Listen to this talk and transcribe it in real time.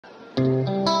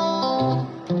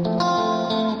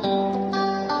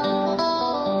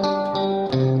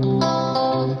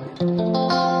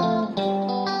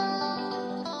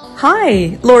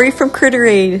Hi, Lori from Critter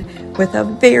Aid with a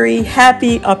very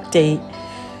happy update.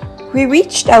 We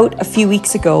reached out a few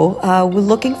weeks ago. We're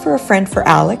looking for a friend for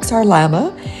Alex, our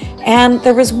llama, and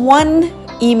there was one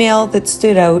email that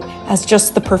stood out as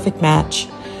just the perfect match.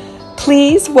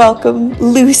 Please welcome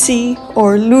Lucy,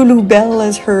 or Lulu Bell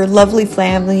as her lovely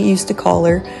family used to call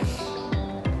her.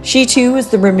 She too is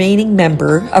the remaining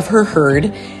member of her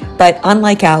herd, but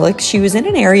unlike Alex, she was in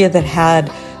an area that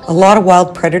had a lot of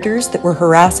wild predators that were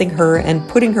harassing her and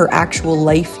putting her actual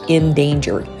life in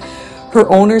danger. Her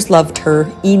owners loved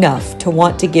her enough to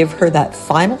want to give her that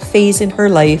final phase in her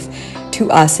life to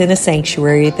us in a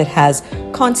sanctuary that has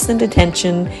constant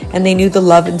attention, and they knew the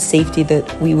love and safety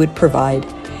that we would provide.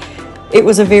 It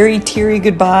was a very teary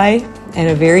goodbye and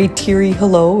a very teary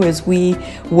hello as we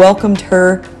welcomed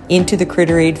her into the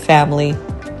Critter Aid family.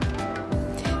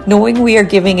 Knowing we are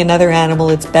giving another animal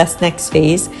its best next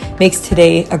phase makes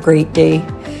today a great day.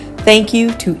 Thank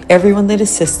you to everyone that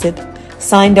assisted,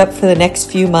 signed up for the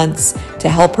next few months to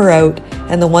help her out,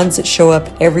 and the ones that show up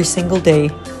every single day.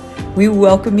 We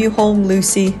welcome you home,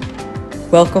 Lucy.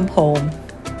 Welcome home.